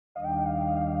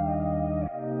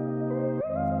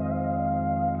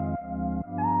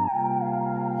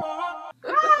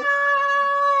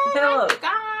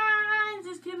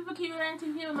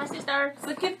Rant here with my sister,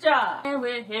 Sakitja. and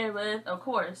we're here with, of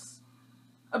course,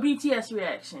 a BTS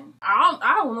reaction. I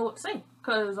don't know what to say,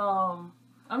 cause I'm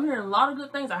hearing a lot of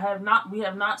good things. We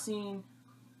have not seen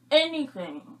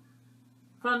anything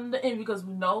from the end, because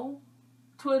we know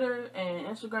Twitter and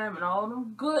Instagram and all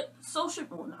them good social,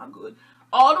 well, not good,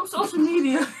 all them social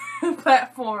media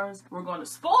platforms were going to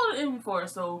spoil the end before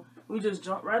us. So we just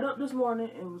jumped right up this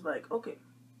morning and was like, okay,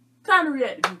 time to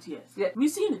react to BTS. Yeah. We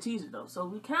seen the teaser though, so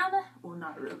we kind of, well,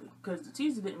 not really, because the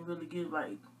teaser didn't really give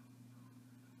like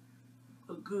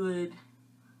a good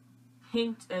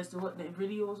hint as to what that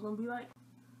video was going to be like.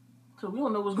 So we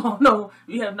don't know what's going on.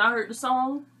 We have not heard the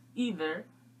song either.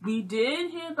 We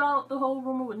did hear about the whole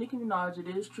rumor with Nicki Minaj. It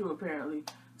is true, apparently.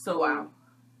 So Wow.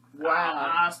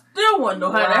 I still want to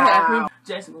know how that happened.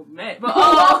 Jackson will be mad, but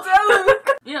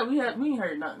yeah, we ain't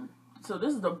heard nothing. So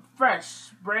this is the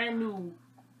fresh, brand new,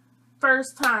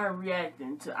 first time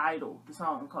reacting to Idol. The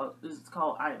song is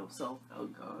called Idol. So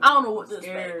I don't know what to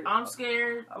expect. I'm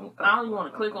scared. I don't even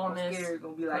want to click on this. Scared it's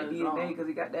gonna be like DNA because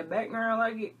it got that background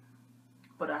like it.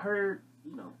 But I heard,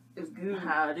 it's good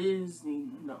how it is.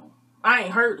 And, I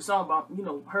ain't heard the song, but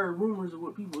heard rumors of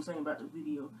what people were saying about the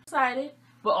video. Excited,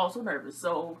 but also nervous.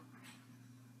 So,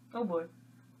 oh boy,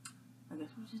 I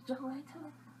guess we just jump right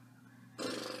to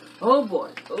it. Oh boy.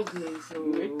 Okay, so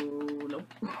nope.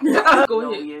 Go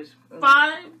ahead. Yes.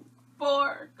 5,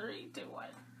 4, 3, 2, 1.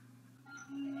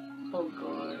 Oh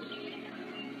god.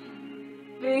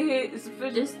 They hit. It's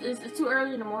official. It's too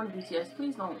early in the morning, BTS.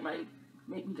 Please don't make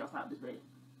me jump out this bed.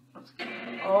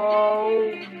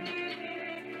 Oh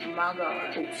my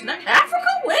god. Oh, snap.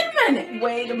 Africa?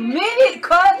 Wait a minute,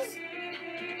 cuz.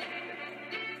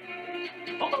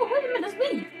 Oh, wait a minute, that's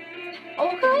me.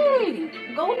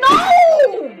 Okay. Go no!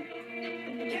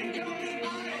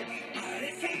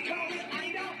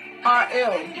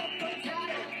 RL.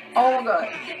 Oh my god.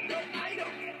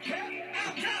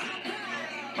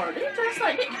 Are they dressed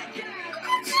like that? Look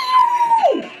at you!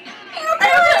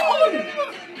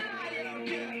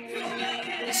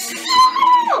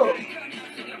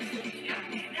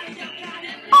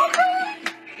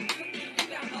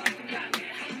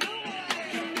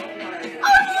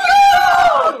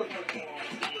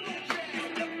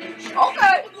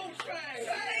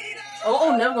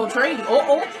 Oh, never gonna trade you.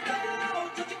 Oh.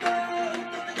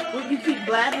 What you keep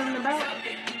blabbering about?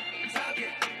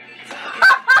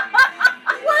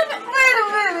 Wait a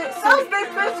minute. Those big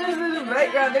pictures in the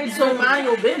background. They so mind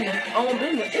your business. Own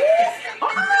business.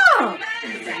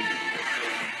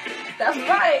 That's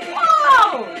right.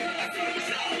 Whoa.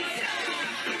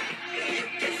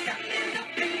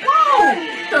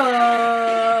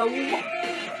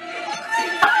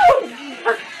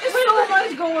 There's so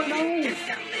much going on.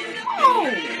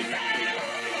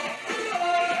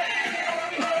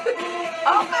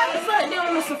 Okay, it's like they're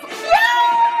on a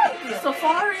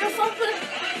safari or something.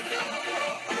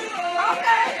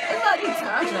 Okay, it's like these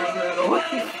time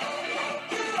travelers.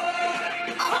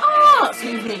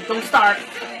 Excuse me, don't start.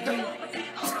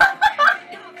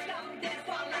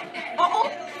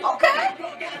 Okay.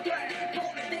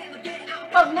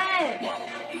 Oh man.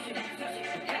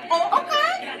 Oh, okay.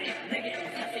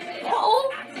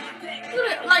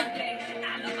 Like,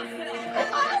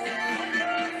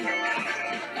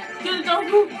 get it done,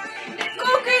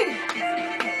 Cookie.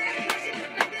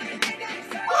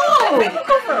 Oh, where you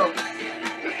come from?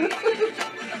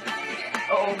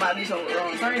 Might be so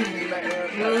training back there.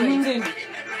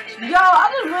 Yo, I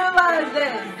just realized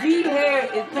that V hair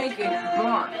is pink and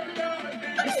blonde.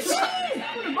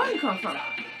 Where the bunny come from?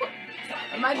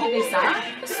 It might be this side.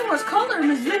 There's so much color in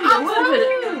this video.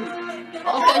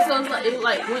 Okay, so it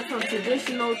went from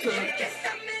traditional to.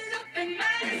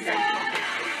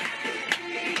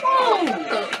 Oh!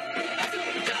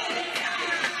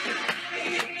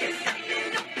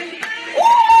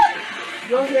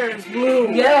 Your hair is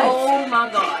blue. Yes. Oh my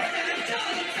god.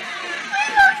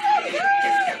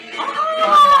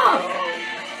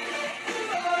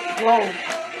 Whoa.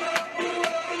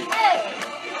 Hey.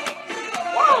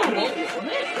 Whoa.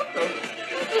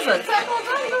 This is a Attack on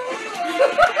Titan.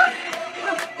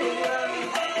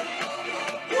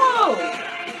 Whoa.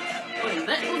 Wait, is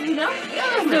that supposed to be down?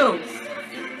 Yeah, dude.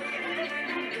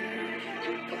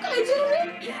 Okay, Jimmy.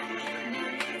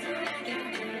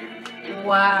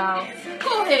 Wow.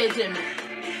 Go ahead, Jimmy.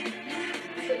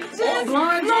 Oh,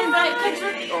 blonde Jimmy back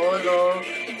picture. Oh, Lord.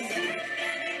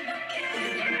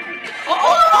 Oh,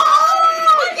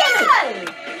 yes!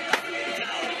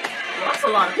 Well, that's a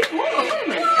lot of people. Hold on, wait a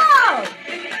minute.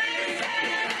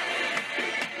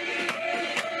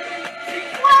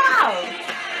 Wow!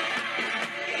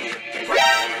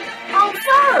 Oh,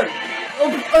 sir! Oh,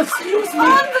 excuse me. On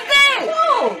the day!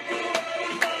 Whoa!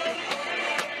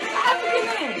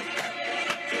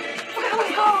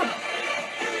 god!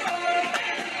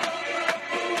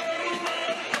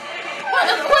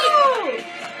 Wait!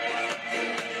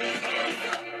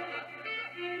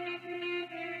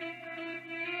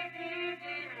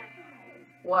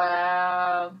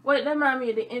 Wow. Wait, that reminded me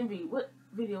of the Envy. What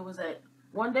video was that?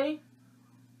 One Day?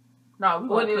 No, we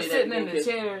When gonna they're play sitting that in the again.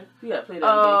 chair. We gotta play that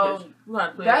again. We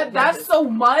gotta play that again. That's so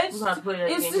much. We gotta play that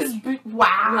It's again. just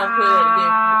wow. We gotta play that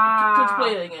again. Just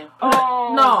play it again.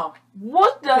 No.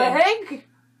 What the heck?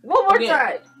 One more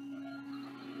time.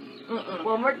 Mm-mm.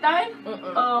 One more time.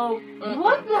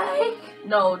 What the heck?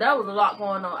 No, that was a lot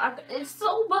going on. It's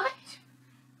so much.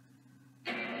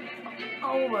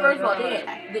 Oh my First of all,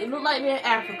 god. they look like they're in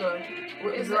Africa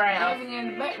with It's giraffe. like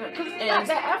in the background. Cause it's And- not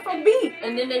that Afro beat.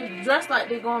 And then they dress like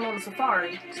they're going on a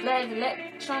safari.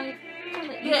 Electronic.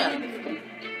 Yeah.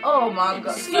 Oh my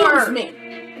god. Excuse me.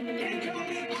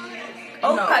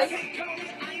 Okay.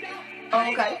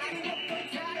 Okay.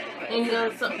 And he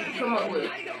has something to come up with.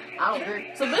 I don't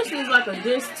agree. So basically, it's like a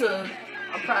diss to.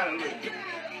 I'm proud of it.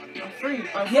 I'm free.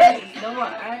 Yes. No more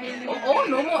irony. Oh,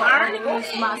 no more irony.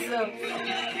 It's myself.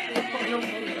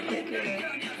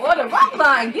 What a rock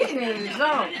line getting in the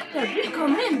zone. Yeah, you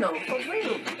come in though. For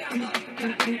real.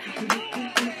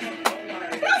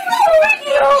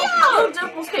 Your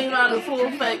dimples came out in full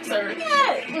effect, sir.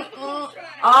 Yeah.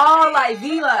 Oh, like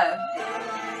V-Live.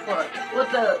 What?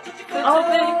 With the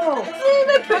Oh. See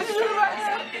the pictures of my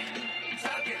ass?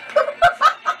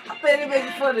 I bet it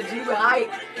made fun of G, but I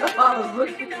was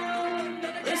looking.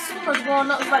 There's so much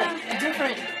going on. It's like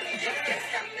different.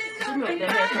 You know that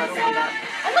haircut over that.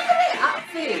 And look at that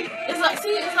outfit. It's like, see,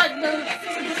 it's like the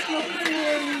traditional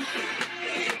Korean.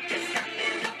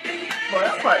 Boy,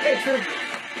 that part, they tripping.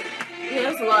 Yeah,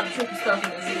 there's a lot of tricky stuff in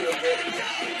this video,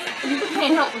 but you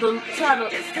can't help but try to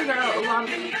figure out a lot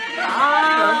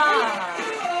of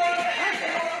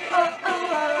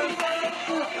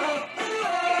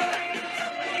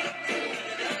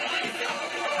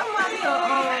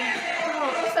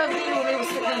what's that video when they were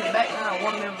sitting in the background,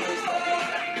 one member was like,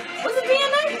 was it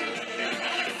DNA?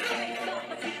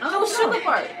 Oh, Sugar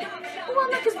part. Who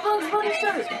wanna make his Bugs Bunny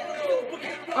shirt?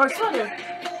 Or sweater?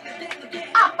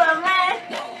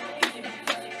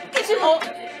 Get your home.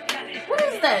 What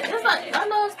is that? It's like, I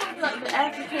know it's like the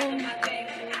African.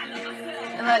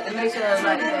 And like the nature of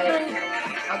like that,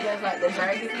 I guess like the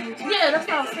dragon thing. Yeah, that's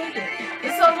what I was thinking.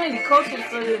 There's so many cultures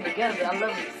put together. I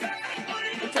love it.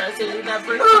 I'm trying to say we got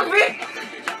break. Oh, Vic!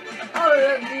 Oh,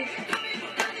 that's deep.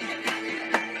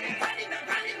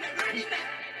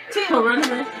 Tim, run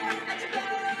man.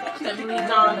 That believe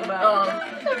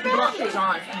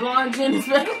John Blonde Jen is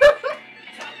back.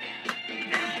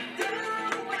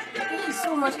 There's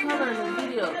so much color in the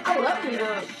video. I love it.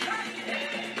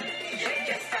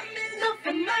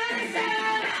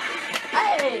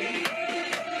 Hey!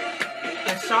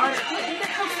 The shark.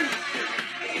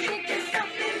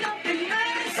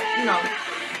 You know.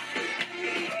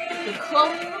 The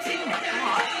clothes. Oh my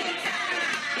god.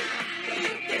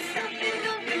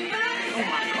 Oh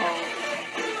my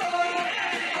god.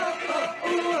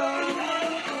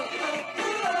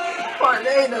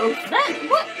 Tornado. That,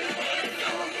 what?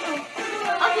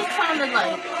 I'm just trying to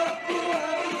like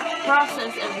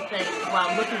process everything while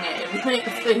I'm looking at everything at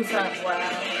the same time. Wow.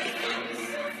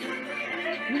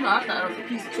 You know, I thought it was a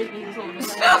piece of chicken this whole time.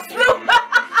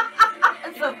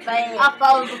 It's a thing. I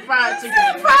thought it was a fried chicken.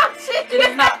 It's a fried chicken.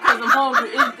 It's not because I'm hungry.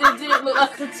 It did look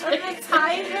like a chicken. It's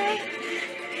tiny.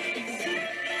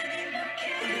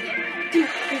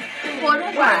 Boy,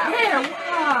 that's Wow. right there.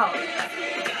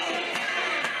 Wow.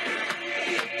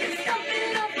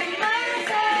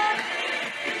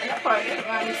 That part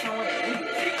got me somewhere.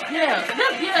 Yeah,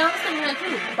 I was thinking that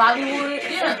too. Bollywood.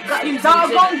 Yeah. You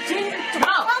doggone genius.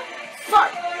 Oh.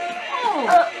 Sorry.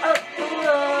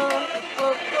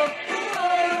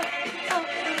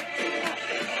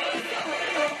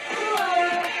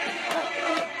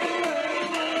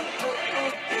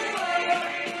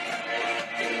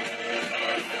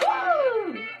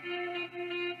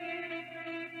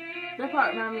 That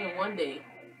part reminded me of One Day.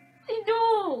 They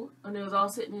do. When they was all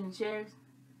sitting in the chairs.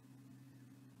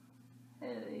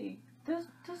 Hey, this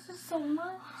is so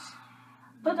much.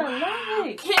 But I love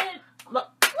it. Kid, look,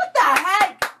 What the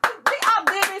heck? They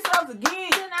outdid themselves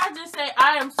again. can I just say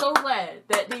I am so glad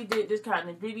that they did this kind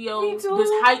of video, Me too. this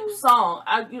hype song.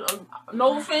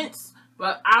 No offense,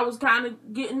 but I was kind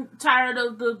of getting tired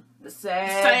of the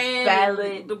sad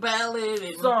ballad, the ballad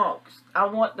and songs. I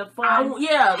want the fun. like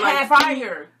happy,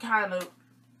 fire kind of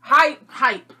hype,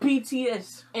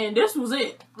 BTS, and this was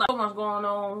it. Like so much going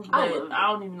on that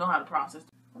I don't even know how to process.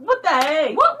 What the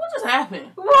heck? What just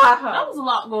happened? Wow. That was a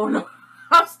lot going on.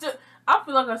 I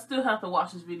feel like I still have to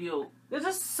watch this video. There's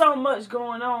just so much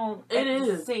going on. It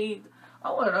is.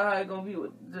 I wonder how it's gonna be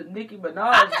with the Nicki Minaj.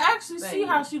 I can actually see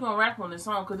how she gonna rap on this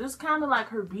song because it's kind of like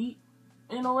her beat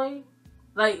in a way.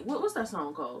 Like what's that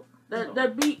song called?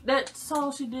 That beat, that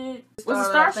song she did was it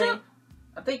Starship?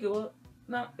 I think it was.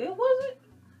 No, it wasn't.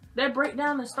 That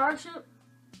breakdown in Starship.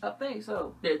 I think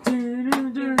so. I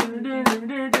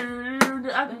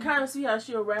can kind of see how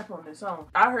she'll rap on this song.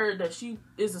 I heard that she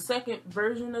is the second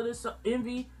version of this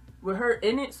Envy with her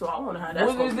in it, so I wonder how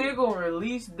that's when is they gonna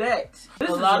release that?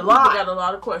 A lot of people got a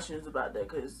lot of questions about that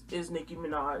because it's Nicki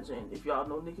Minaj, and if y'all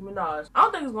know Nicki Minaj, I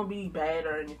don't think it's gonna be bad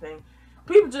or anything.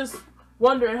 People just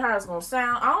wondering how it's gonna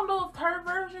sound. I don't know if her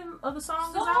version of the song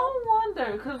is out. I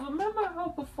wonder, because remember her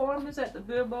performance at the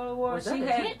Billboard Awards? She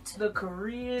had the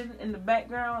Korean in the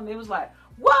background. It was like,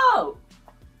 whoa!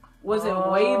 Was it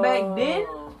way back then?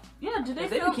 Yeah, did they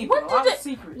keep when a lot of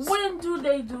secrets? When do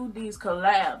they do these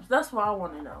collabs? That's what I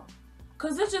want to know.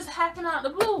 Cause it just happened out the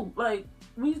blue. Like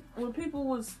when people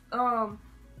was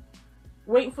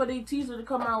waiting for their teaser to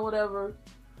come out, whatever.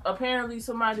 Apparently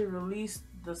somebody released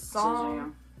the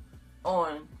song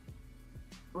on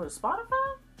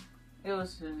Spotify. It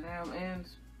was Shazam and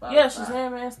Spotify. Yeah,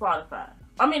 Shazam and Spotify.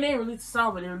 I mean, they didn't release the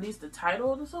song, but they released the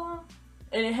title of the song.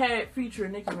 And it had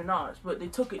featuring Nicki Minaj, but they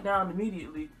took it down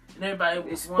immediately, and everybody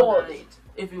was wondering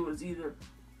if it was either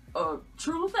a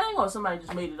true thing or somebody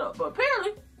just made it up. But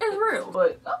apparently, it's real.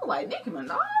 But I'm like, Nicki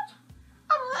Minaj? I'm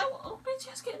like, well, bitch,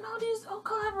 just getting all these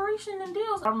collaboration and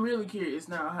deals. I'm really curious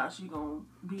now how she gonna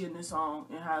be in this song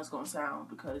and how it's gonna sound,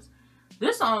 because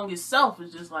this song itself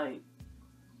is just like,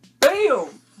 bam!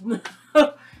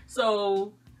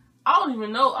 So I don't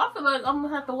even know. I feel like I'm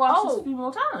gonna have to watch this a few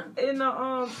more times. And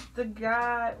the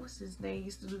guy, what's his name? He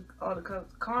used to do all the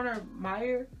covers. Connor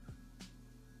Meyer.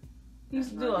 He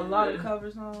used to do a lot of cover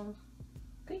songs.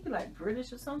 I think he like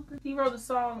British or something. He wrote a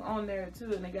song on there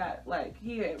too, and they got like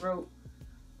he had wrote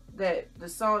that the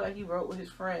song that he wrote with his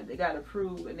friend. They got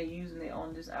approved, and they using it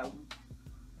on this album.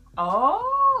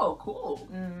 Oh, cool.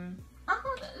 Mm-hmm.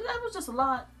 That was just a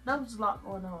lot. That was just a lot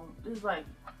going on. It was like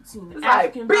seeing the it's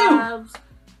African like, vibes,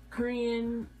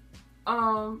 Korean,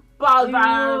 Bollywood.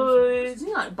 Vibes.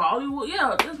 Like Bollywood.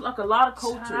 Yeah, there's like a lot of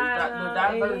cultures, China,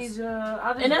 diverse.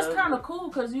 Asia. And that's kind of cool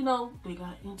because, you know, they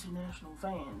got international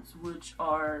fans, which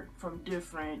are from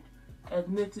different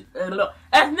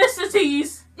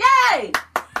ethnicities. Yay!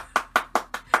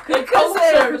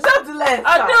 Cultures.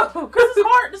 I know, because it's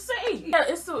hard to say. Yeah,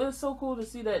 it's so cool to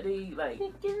see that they like.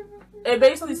 They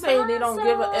basically saying they don't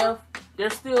give a F.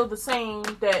 They're still the same.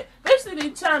 That basically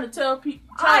they trying to tell people.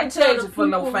 I ain't changing for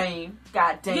no fame.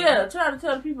 God damn. Yeah, trying to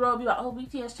tell the people. They'll be like, oh,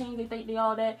 BTS changed. They think they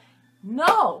all that.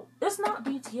 No, it's not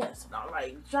BTS. Not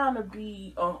like trying to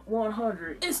be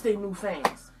 100. It's their new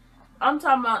fans. I'm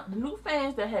talking about the new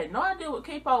fans that had no idea what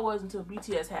K-pop was until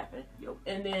BTS happened.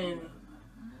 And then.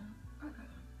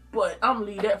 But I'm gonna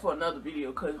leave that for another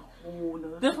video because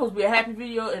this is supposed to be a happy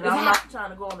video and I'm not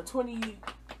trying to go on a 30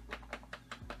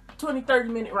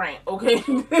 minute rant, okay?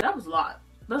 That was a lot.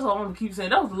 That's all I'm gonna keep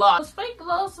saying. That was a lot. Was Fake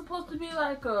Love supposed to be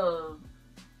like a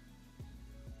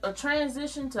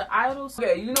transition to idols?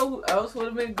 Yeah, you know who else would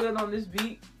have been good on this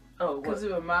beat? Oh, because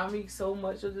it reminded me so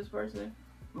much of this person.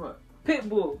 What?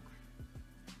 Pitbull.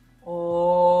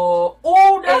 Oh,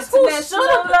 that's who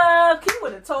should have. He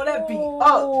would have told that beat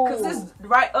up because it's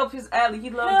right up his alley. He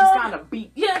loves this kind of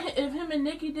beat. Yeah, if him and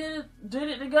Nicki did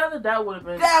it together, that would have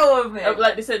been.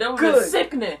 Like they said, that would have been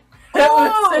sickening.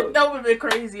 That would have been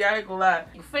crazy. I ain't gonna lie.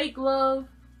 Fake Love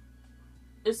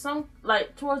is some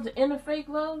like towards the end of Fake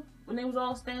Love when they was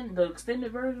all standing. The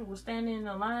extended version was standing in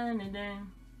a line, and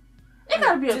then it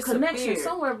gotta be a connection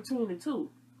somewhere between the two.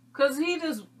 Cause he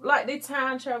just like they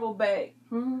time travel back,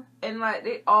 and like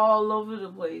they all over the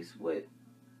place with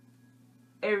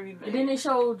everything. And then they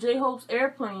showed J-Hope's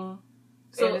Airplane,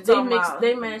 so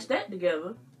they mashed that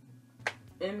together.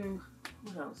 And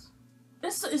what else?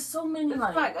 It's so many. It's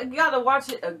like I gotta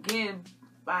watch it again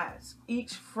by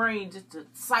each frame just to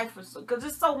cipher, cause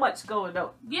there's so much going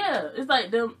on. Yeah, it's like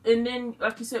them, and then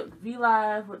like you said, with the V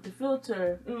Live with the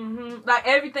filter, like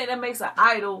everything that makes an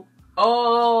idol.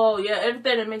 Oh, yeah,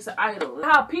 everything that makes an idol.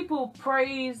 How people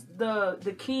praise the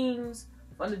kings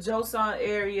from the Joseon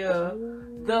area,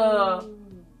 the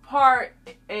part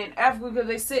in Africa, because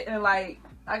they sit in like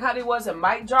how they was in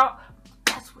Mic Drop.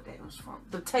 That's where that was from.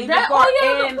 The table part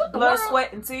and Blood,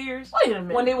 Sweat, and Tears. Wait a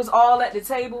minute. When they was all at the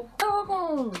table.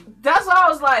 That's why I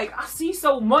was like, I see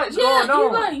so much going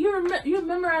on. You're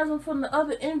memorizing from the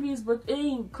other envies, but it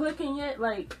ain't clicking yet.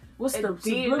 Like, what's the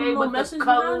subliminal message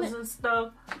behind it? And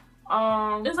stuff.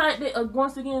 It's like they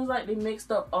once again, it's like they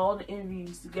mixed up all the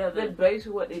envies together. That's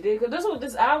basically what they did. Because that's what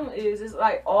this album is. It's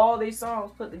like all these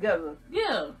songs put together.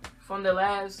 Yeah. From the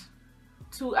last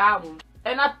 2 albums.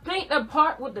 And I think the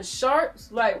part with the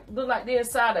sharks, like, look like they're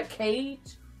inside a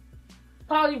cage.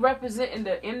 Probably representing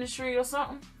the industry or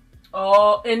something.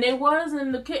 Oh, and they was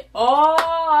in the kid. Oh,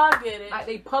 I get it. Like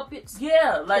they puppets.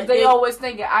 Yeah, like they always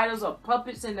thinking idols are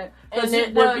puppets, and they're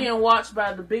being watched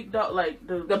by the big dog, like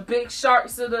the big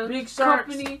sharks of the big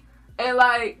sharks. Company. And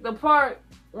like the part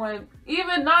when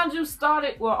even Namjoon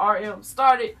started, well, RM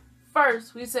started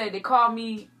first. We said they call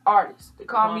me artist. They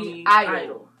call me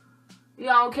idol.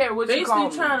 Yeah, I don't care what you call me.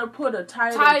 Basically trying to put a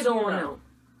title on them.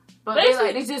 But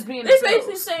they just being themselves. They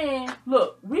basically saying,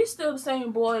 look, we still the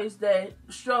same boys that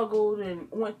struggled and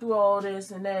went through all this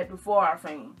and that before our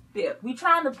fame. Yeah. We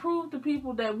trying to prove to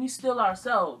people that we still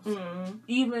ourselves,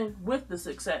 even with the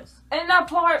success. And that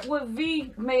part with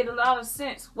V made a lot of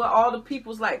sense. Where all the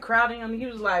people's like crowding him, he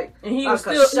was like, and he like was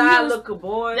still a shy looking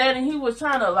boy. And he was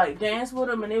trying to like dance with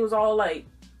him, and it was all like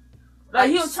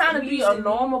he was trying to be a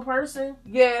normal person,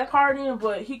 partying,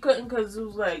 but he couldn't because it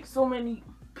was like so many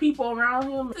people around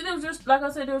him. It was just like I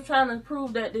said, they were trying to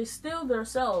prove that they still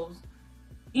themselves,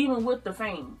 even with the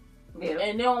fame. Yeah.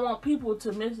 And they don't want people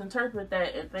to misinterpret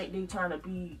that and think they trying to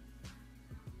be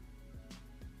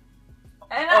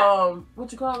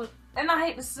what you call it? And I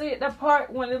hate to say it, that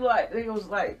part when it was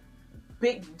like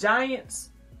big giants.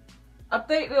 I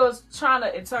think they was trying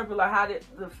to interpret like how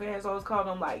the fans always call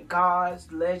them like gods,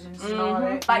 legends, and all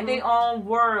that. Like their own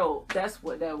world. That's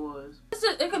what that was.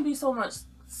 It can be so much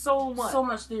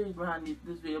theory behind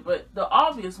this video, but the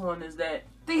obvious one is that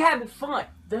they having fun.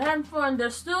 They're having fun. They're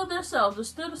still themselves. They're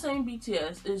still the same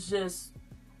BTS. It's just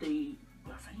they're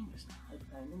famous now.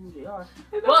 I knew who they are.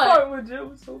 And the part with Jim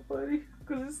was so funny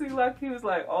because it seemed like he was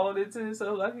like all into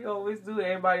himself, like he always do.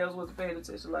 Everybody else wasn't paying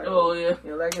attention. Like,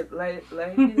 like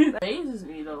it amazes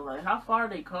me though, like how far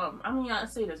they come. I mean, I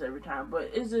say this every time,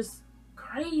 but it's just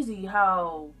crazy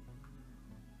how.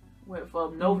 Went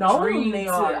from no dream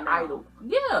to idol.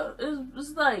 Yeah,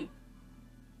 it's like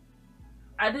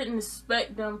I didn't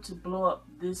expect them to blow up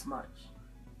this much,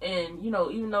 and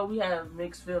even though we have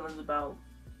mixed feelings about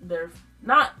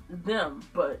not them,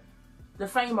 but the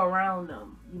fame around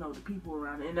them, the people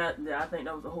around them, and I think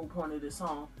that was the whole point of this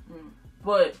song.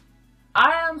 But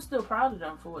I am still proud of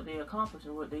them for what they accomplished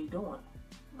and what they doing,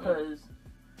 because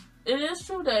it is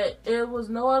true that it was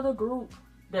no other group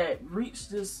that reached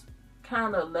this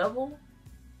kind of level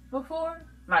before,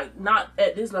 like not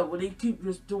at this level. They keep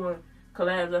just doing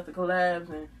collabs after collabs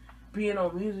and being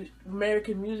on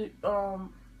American music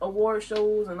award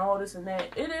shows and all this and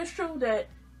that. It is true that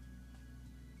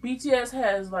BTS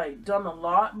has like done a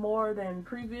lot more than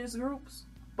previous groups,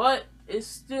 but it's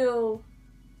still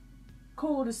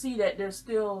cool to see that they're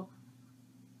still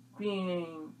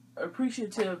being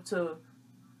appreciative to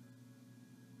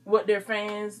what their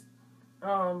fans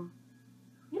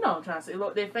what I'm trying to say.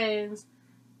 Look, their fans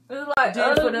it's like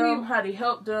did for them, how they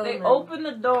helped them. They open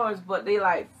the doors, but they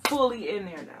like fully in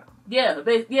there now. Yeah,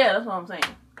 that's what I'm saying.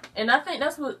 And I think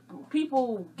that's what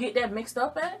people get that mixed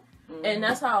up at. And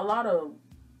that's how a lot of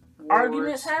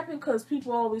arguments happen, because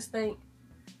people always think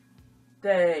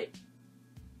that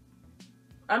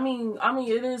I mean,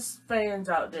 it is fans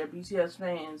out there, BTS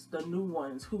fans, the new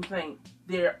ones, who think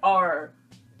there are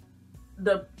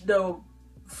the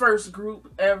first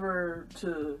group ever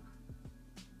to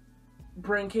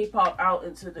bring K-pop out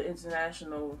into the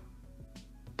international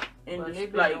industry,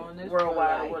 like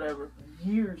worldwide or whatever.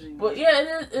 Years. But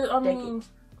yeah, I mean,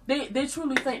 they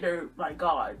truly think they're like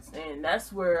gods, and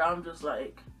that's where I'm just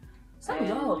like, some of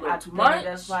y'all a little too much.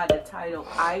 That's why the title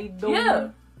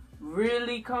Idol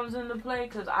really comes into play,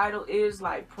 because Idol is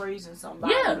like praising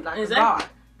somebody, like a god.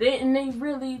 They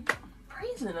really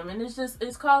praising them, and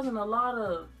it's causing a lot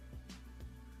of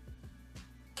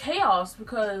chaos,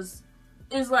 because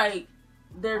it's like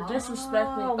they're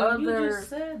disrespecting other. You just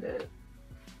said that.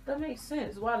 That makes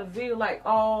sense. Why the video like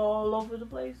all over the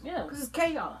place? Yeah, because it's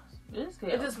chaos. It's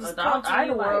chaos. It just was the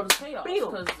idol world is chaos,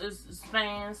 because it's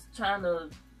fans trying to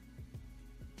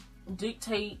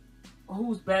dictate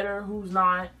who's better, who's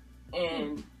not,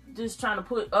 and just trying to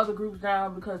put other groups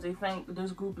down because they think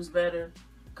this group is better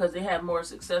because they have more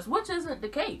success, which isn't the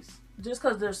case. Just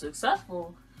because they're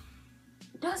successful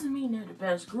doesn't mean they're the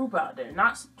best group out there.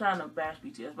 Not trying to bash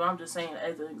BTS, but I'm just saying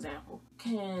as an example.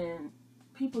 Can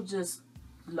people just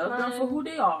love them for who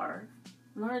they are?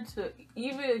 Learn to,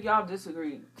 even if y'all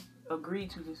disagree, agree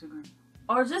to disagree.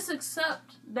 Or just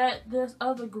accept that there's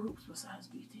other groups besides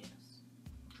BTS.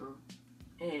 True.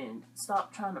 And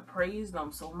stop trying to praise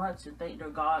them so much and think they're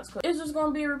gods. Cause it's just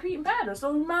gonna be a repeating pattern.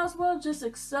 So you might as well just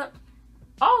accept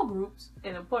all groups.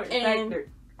 An important factor.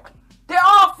 They're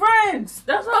all friends.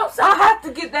 That's what I'm saying. I have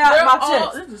to get that out of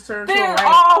my chest. They're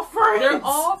all friends. They're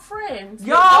all friends.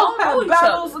 Y'all have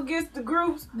battles against the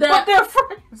groups, but they're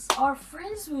friends. Are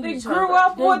friends with each other. They grew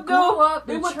up with them.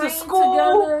 They went to school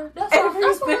together. That's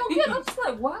what I don't get. I'm just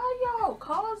like, why are y'all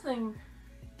causing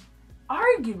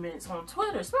arguments on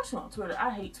Twitter? Especially on Twitter.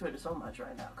 I hate Twitter so much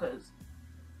right now because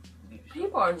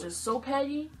people are just so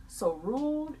petty, so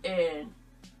rude, and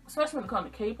especially when it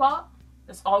comes to K-pop.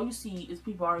 That's all you see is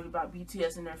people arguing about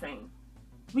BTS and their fame.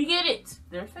 We get it.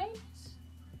 They're famous.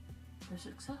 They're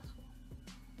successful.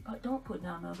 But don't put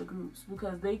down other groups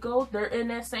because they're in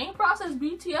that same process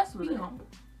BTS was in.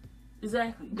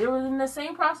 Exactly. They were in the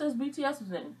same process BTS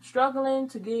was in. Struggling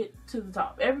to get to the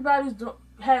top. Everybody's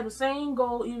had the same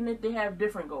goal even if they have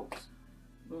different goals.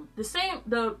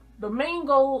 The main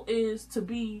goal is to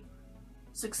be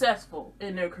successful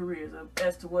in their careers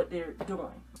as to what they're doing.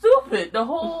 Stupid. The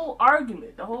whole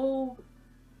argument. But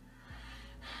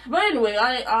anyway,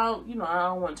 I don't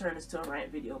want to turn this to a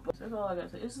rant video. But that's all I gotta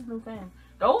say. This is new fans.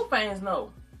 The old fans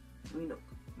know. We know.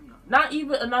 Not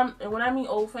even, and when I mean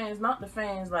old fans, not the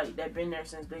fans like that been there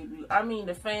since debut. I mean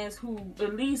the fans who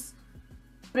at least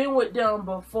been with them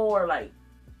before, like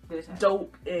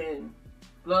Dope and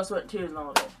Blood, Sweat, and Tears and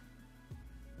all that.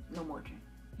 No More Dream.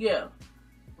 Yeah.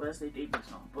 Well, that's their debut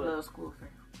song. But Love School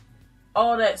Friend.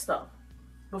 All that stuff.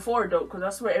 Before Dope, because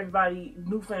I swear everybody,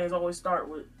 new fans always start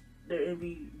with their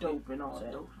Envy, Dope, and all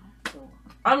that. So,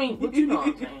 I mean, what you know what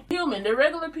I'm saying. Human, they're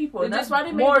regular people, and that's why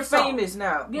they more famous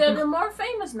now. Yeah, they're more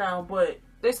famous now, but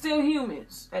they're still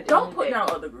humans. Don't put down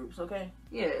other groups, okay?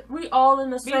 Yeah. We all in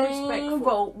the same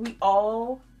boat. We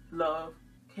all love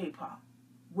K-pop,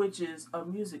 which is a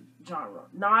music genre,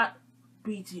 not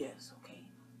BTS, okay?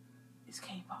 It's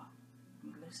K-pop. We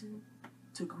listen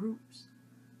to groups,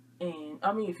 and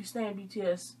I mean, if you stay in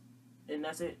BTS and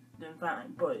that's it, then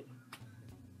fine. But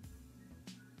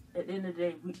at the end of the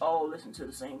day, we all listen to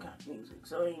the same kind of music,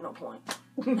 so there ain't no point.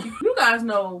 You guys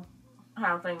know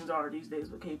how things are these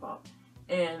days with K-pop,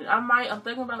 and I'm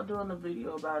thinking about doing a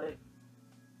video about it,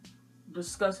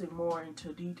 discussing more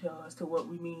into detail as to what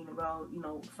we mean about,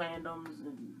 fandoms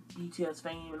and BTS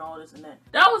fame and all this and that.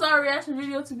 That was our reaction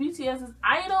video to BTS's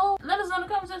Idol. Let us know in the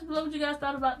comment section below what you guys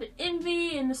thought about the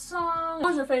Envy and the song. What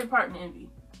was your favorite part in the Envy?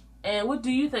 And what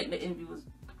do you think the Envy was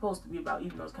supposed to be about,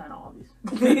 even though it's kind of obvious?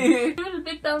 Give it a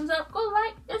big thumbs up. Go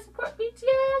like and support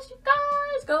BTS, you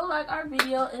guys. Go like our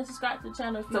video and subscribe to the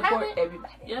channel if you haven't. Support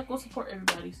everybody. Yeah, go support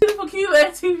everybody. Beautiful Q&A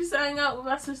TV signing out with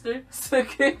my sister. So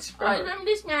good. Remember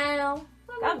this now.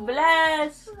 God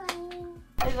bless.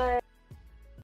 Bye. Bye.